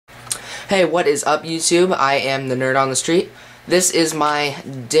Hey, what is up, YouTube? I am the Nerd on the Street. This is my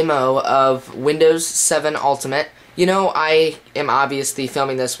demo of Windows 7 Ultimate. You know, I am obviously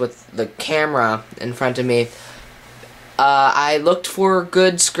filming this with the camera in front of me. I looked for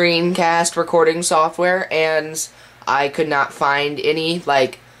good screencast recording software, and I could not find any.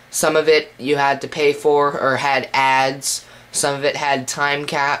 Like, some of it you had to pay for or had ads. Some of it had time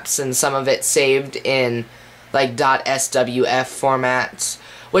caps, and some of it saved in, like, .swf formats.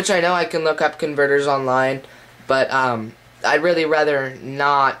 Which I know I can look up converters online, but I'd really rather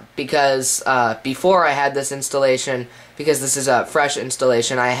not, because before I had this installation, because this is a fresh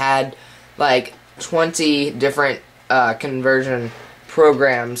installation, I had like 20 different conversion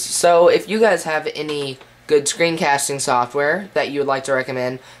programs. So if you guys have any good screencasting software that you would like to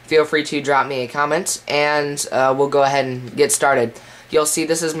recommend, feel free to drop me a comment, and we'll go ahead and get started. You'll see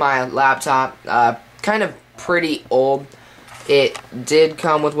this is my laptop, kind of pretty old. It did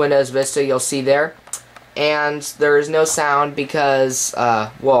come with Windows Vista, you'll see there, and there is no sound because,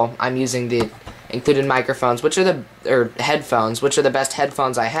 well, I'm using the included microphones, which are headphones, which are the best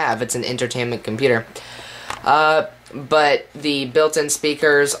headphones I have. It's an entertainment computer. But the built-in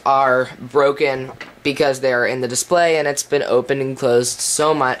speakers are broken because they're in the display, and it's been opened and closed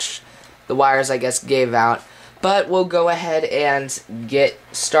so much. The wires, I guess, gave out. But we'll go ahead and get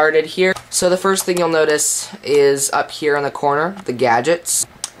started here. So the first thing you'll notice is up here in the corner, the gadgets.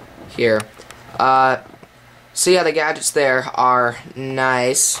 Here. So yeah, the gadgets there are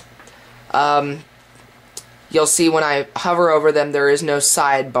nice. You'll see when I hover over them, there is no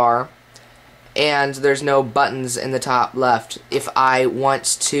sidebar, and there's no buttons in the top left. If I want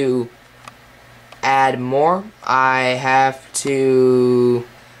to add more, I have to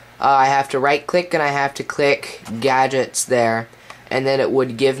right click, and I have to click gadgets there, and then it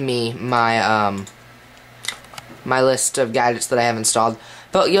would give me my my list of gadgets that I have installed.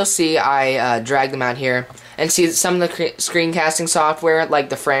 But you'll see I drag them out here, and see some of the screencasting software, like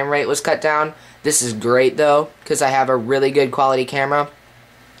the frame rate was cut down. This is great though, because I have a really good quality camera.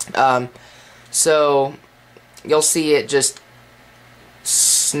 So you'll see it just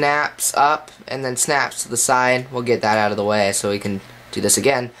snaps up and then snaps to the side. We'll get that out of the way so we can do this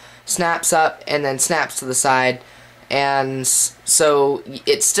again. Snaps up and then snaps to the side, and so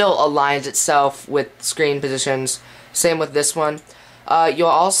it still aligns itself with screen positions. Same with this one. You'll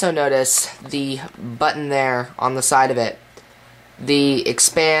also notice the button there on the side of it. The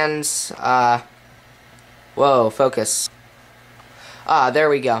expands, whoa, focus. There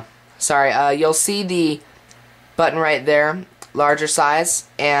we go. Sorry, you'll see the button right there, larger size,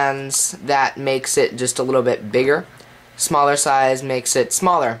 and that makes it just a little bit bigger. Smaller size makes it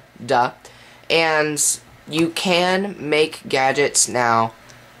smaller, duh. And you can make gadgets now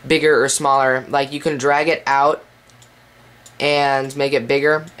bigger or smaller. Like, you can drag it out and make it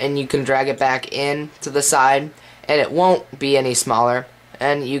bigger, and you can drag it back in to the side, and it won't be any smaller.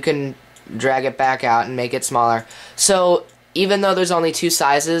 And you can drag it back out and make it smaller. So even though there's only two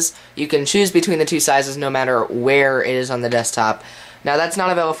sizes, you can choose between the two sizes no matter where it is on the desktop. Now, that's not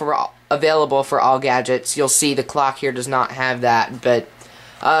available for all gadgets. You'll see the clock here does not have that, but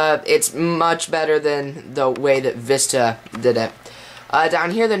it's much better than the way that Vista did it. Down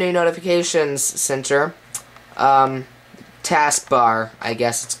here, the new notifications center, taskbar, I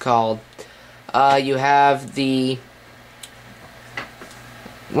guess it's called. You have the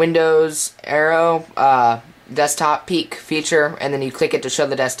Windows arrow, desktop peek feature, and then you click it to show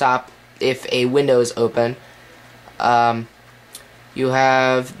the desktop if a window is open. You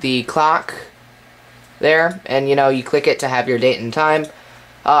have the clock there, and you click it to have your date and time.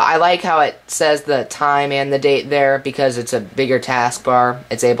 I like how it says the time and the date there because it's a bigger taskbar.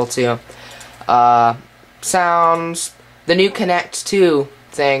 It's able to. Sounds. The new Connect 2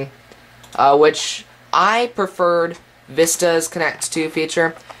 thing, which I preferred Vista's Connect 2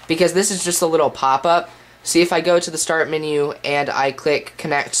 feature, because this is just a little pop-up. See, if I go to the start menu and I click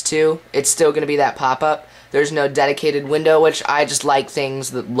Connect 2, it's still going to be that pop-up. There's no dedicated window, which I just like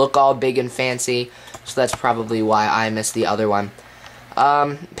things that look all big and fancy, so that's probably why I missed the other one.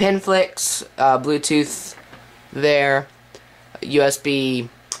 Pin flicks, Bluetooth there, USB.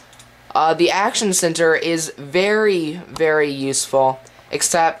 The Action Center is very, very useful,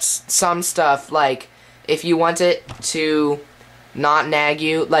 except some stuff, like if you want it to not nag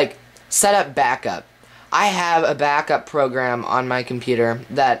you, like set up backup. I have a backup program on my computer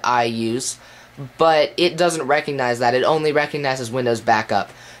that I use, but it doesn't recognize that. It only recognizes Windows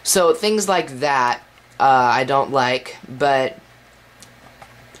backup. So things like that I don't like, but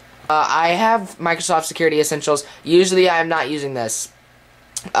I have Microsoft Security Essentials. Usually I am not using this.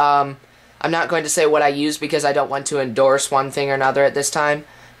 I'm not going to say what I use because I don't want to endorse one thing or another at this time,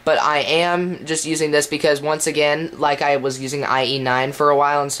 but I am just using this because, once again, like I was using IE9 for a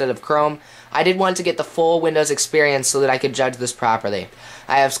while instead of Chrome, I did want to get the full Windows experience so that I could judge this properly.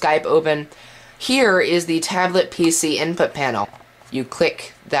 I have Skype open. Here is the tablet PC input panel. You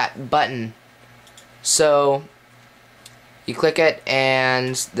click that button. So you click it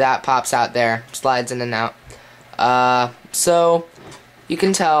and that pops out there, slides in and out. So you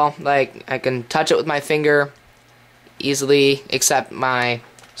can tell, like, I can touch it with my finger easily, except my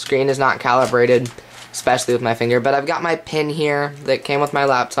screen is not calibrated, especially with my finger. But I've got my pin here that came with my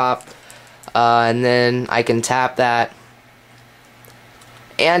laptop, and then I can tap that,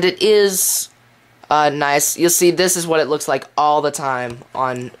 and it is nice. You'll see this is what it looks like all the time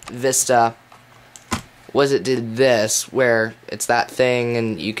on Vista. Was it did this, where it's that thing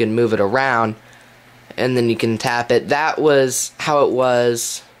and you can move it around and then you can tap it. That was how it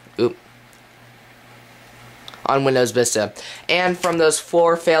was on Windows Vista. And from those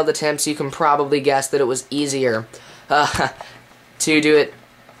 4 failed attempts, you can probably guess that it was easier to do it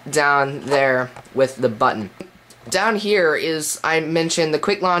down there with the button. Down here is, I mentioned, the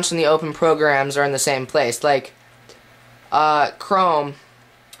quick launch and the open programs are in the same place. Like, Chrome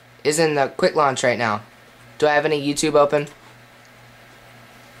is in the quick launch right now. Do I have any YouTube open?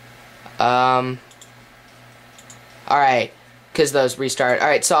 Alright, because those restart.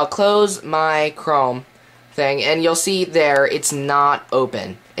 Alright, so I'll close my Chrome thing, and you'll see there, it's not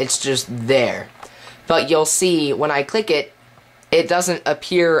open. It's just there. But you'll see, when I click it, it doesn't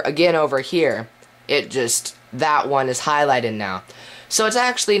appear again over here. It just, that one is highlighted now. So it's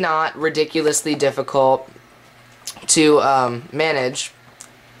actually not ridiculously difficult to manage.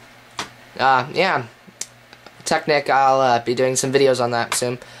 Yeah. Technic, I'll be doing some videos on that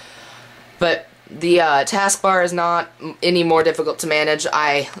soon. But the taskbar is not any more difficult to manage.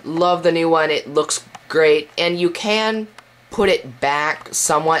 I love the new one. It looks great, and you can put it back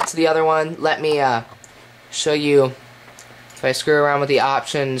somewhat to the other one. Let me show you. If I screw around with the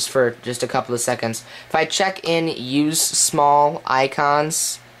options for just a couple of seconds, if I check in use small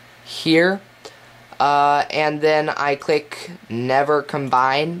icons here, and then I click never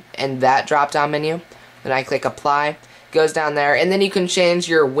combine in that drop down menu, then I click apply, it goes down there, and then you can change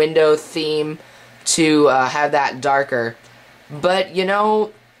your window theme to have that darker. But you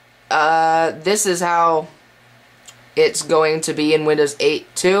know, this is how it's going to be in Windows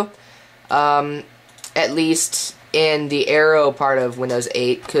 8 too, at least in the Aero part of Windows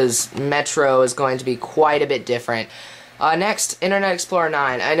 8, because Metro is going to be quite a bit different. Next, Internet Explorer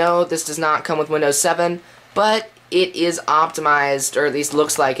 9. I know this does not come with Windows 7, but it is optimized, or at least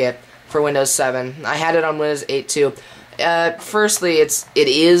looks like it, for Windows 7. I had it on Windows 8 too. Firstly, it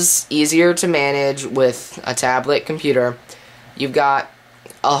is easier to manage with a tablet computer. You've got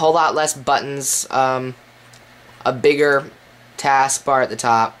a whole lot less buttons, a bigger taskbar at the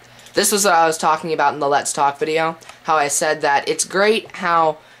top. This was what I was talking about in the Let's Talk video, how I said that it's great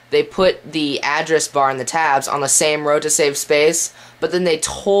how they put the address bar and the tabs on the same row to save space, but then they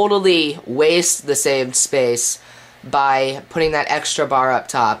totally waste the saved space by putting that extra bar up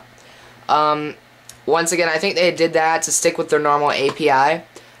top. Once again, I think they did that to stick with their normal API,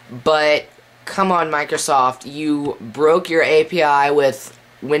 but come on, Microsoft, you broke your API with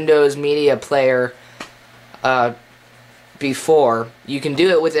Windows Media Player before. You can do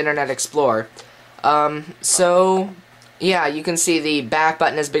it with Internet Explorer. So, yeah, you can see the back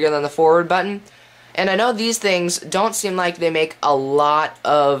button is bigger than the forward button. And I know these things don't seem like they make a lot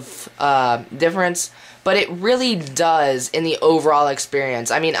of difference, but it really does in the overall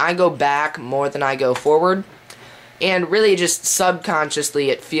experience. I mean, I go back more than I go forward, and really just subconsciously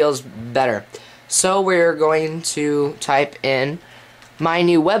it feels better. So we're going to type in my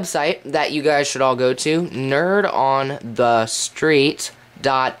new website that you guys should all go to,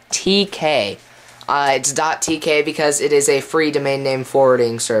 nerdonthestreet.tk. It's .tk because it is a free domain name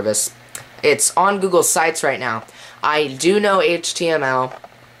forwarding service. It's on Google Sites right now. I do know HTML,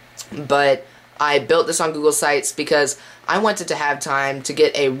 but I built this on Google Sites because I wanted to have time to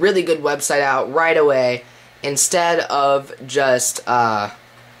get a really good website out right away instead of just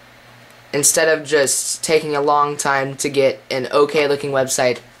taking a long time to get an okay looking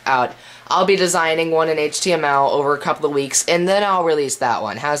website out. I'll be designing one in HTML over a couple of weeks, and then I'll release that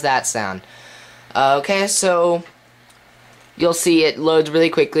one. How's that sound? Okay, so you'll see it loads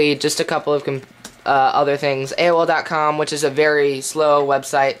really quickly. Just a couple of other things. AOL.com, which is a very slow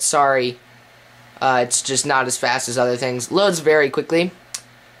website. Sorry. It's just not as fast as other things. Loads very quickly.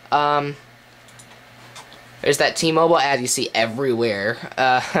 There's that T-Mobile ad you see everywhere.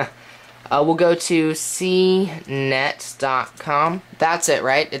 We'll go to cnet.com. That's it,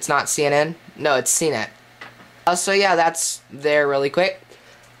 right? It's not CNN? No, it's CNET. So yeah, that's there really quick.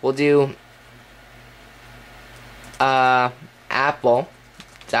 we'll do apple.com.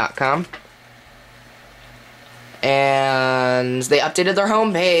 And they updated their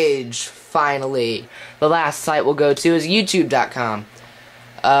homepage, finally. The last site we'll go to is youtube.com.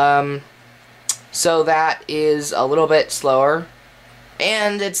 So that is a little bit slower.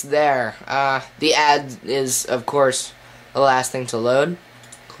 And it's there. The ad is, of course, the last thing to load.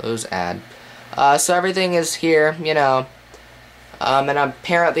 Close ad. So everything is here, you know. And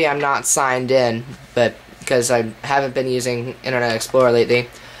apparently I'm not signed in, but because I haven't been using Internet Explorer lately.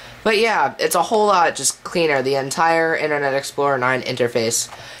 But yeah, it's a whole lot just cleaner, the entire Internet Explorer 9 interface.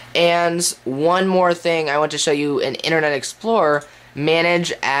 And one more thing, I want to show you in Internet Explorer,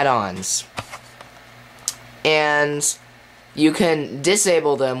 manage add-ons. And you can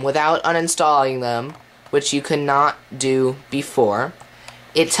disable them without uninstalling them, which you could not do before.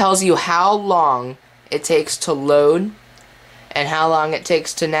 It tells you how long it takes to load and how long it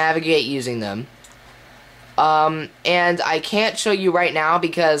takes to navigate using them. And I can't show you right now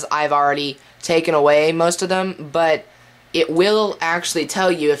because I've already taken away most of them, but it will actually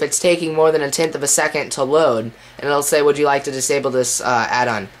tell you if it's taking more than 1/10 of a second to load, and it'll say, would you like to disable this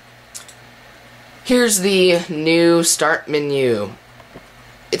add-on? Here's the new start menu.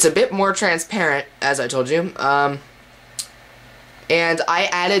 It's a bit more transparent, as I told you, and I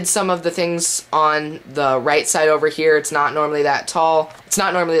added some of the things on the right side over here. It's not normally that tall. It's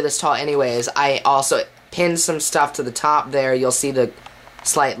not normally this tall anyways. I also pinned some stuff to the top there. You'll see the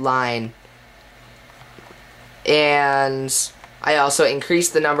slight line. And I also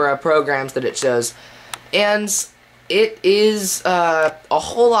increased the number of programs that it shows. And it is a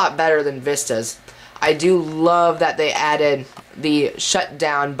whole lot better than Vista's. I do love that they added the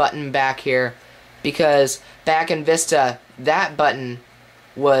shutdown button back here, because back in Vista, that button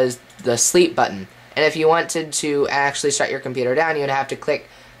was the sleep button. And if you wanted to actually shut your computer down, you'd have to click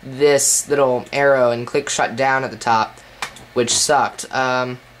this little arrow and click shut down at the top, which sucked.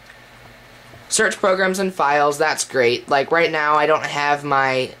 Search programs and files, that's great. Like right now I don't have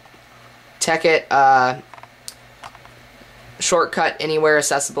my Tekkit shortcut anywhere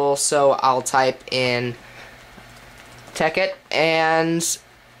accessible, so I'll type in Tekkit and so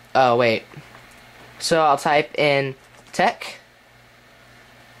I'll type in tech.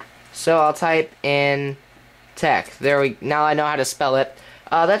 So I'll type in tech. Now I know how to spell it.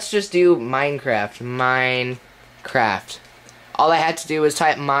 Let's just do Minecraft. All I had to do was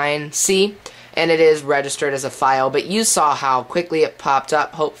type mine-c, and it is registered as a file, but you saw how quickly it popped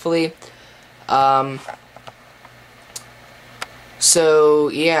up, hopefully. So,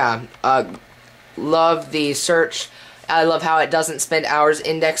 yeah, love the search. I love how it doesn't spend hours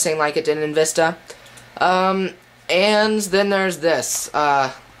indexing like it did in Vista. And then there's this.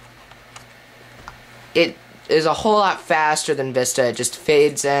 It is a whole lot faster than Vista. It just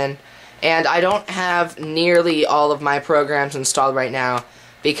fades in. And I don't have nearly all of my programs installed right now,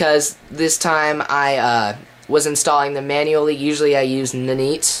 because this time I was installing them manually. Usually I use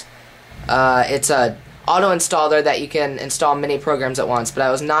Nanite. It's a auto installer that you can install many programs at once, but I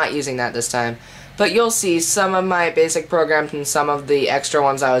was not using that this time. But you'll see some of my basic programs and some of the extra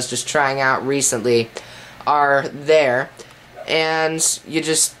ones I was just trying out recently are there. And you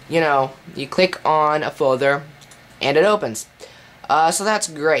just, you click on a folder and it opens. So that's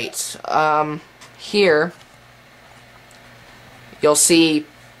great. Here you'll see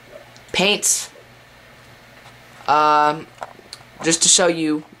paints. Just to show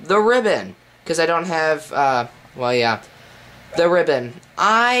you the ribbon, because I don't have, the ribbon.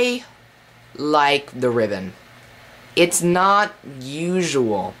 I like the ribbon. It's not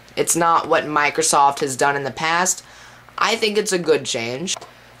usual. It's not what Microsoft has done in the past. I think it's a good change.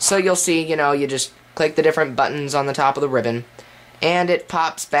 So you'll see, you just click the different buttons on the top of the ribbon, and it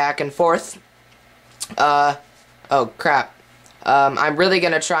pops back and forth. Oh crap. I'm really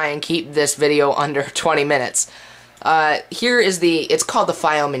gonna try and keep this video under 20 minutes. Here is it's called the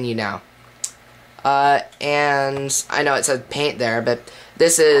file menu now. And I know it says paint there, but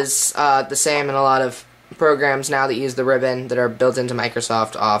this is the same in a lot of programs now that use the ribbon that are built into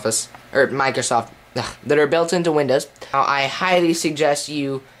Microsoft Office, or that are built into Windows. Now, I highly suggest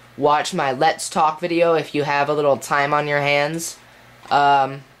you watch my Let's Talk video if you have a little time on your hands.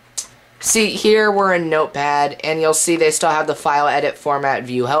 See, here we're in Notepad, and you'll see they still have the file edit format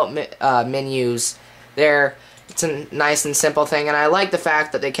view help menus there. It's a nice and simple thing, and I like the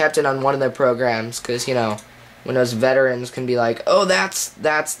fact that they kept it on one of their programs, because, Windows veterans can be like, oh, that's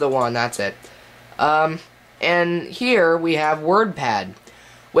the one, that's it. And here we have WordPad,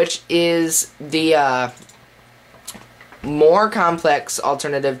 which is the more complex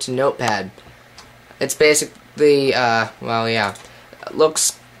alternative to Notepad. It's basically, it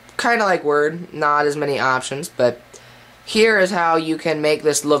looks kind of like Word, not as many options, but here is how you can make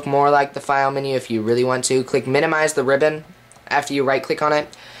this look more like the file menu if you really want to. Click minimize the ribbon after you right click on it,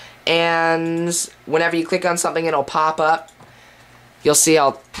 and whenever you click on something it'll pop up. You'll see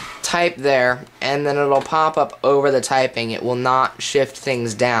I'll type there, and then it'll pop up over the typing. It will not shift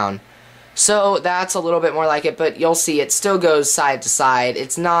things down. So that's a little bit more like it, but you'll see it still goes side to side.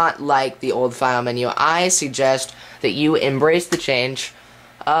 It's not like the old file menu. I suggest that you embrace the change,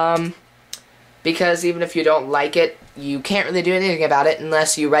 because even if you don't like it, you can't really do anything about it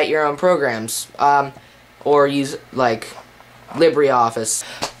unless you write your own programs, or use like LibreOffice.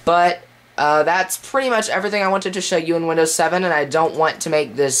 But that's pretty much everything I wanted to show you in Windows 7, and I don't want to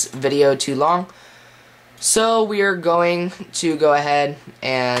make this video too long. So we're going to go ahead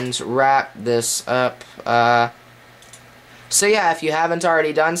and wrap this up. So yeah, if you haven't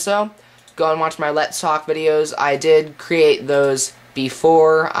already done so, go and watch my Let's Talk videos. I did create those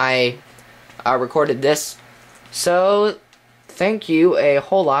before I recorded this. So thank you a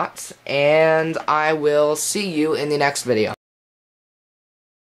whole lot, and I will see you in the next video.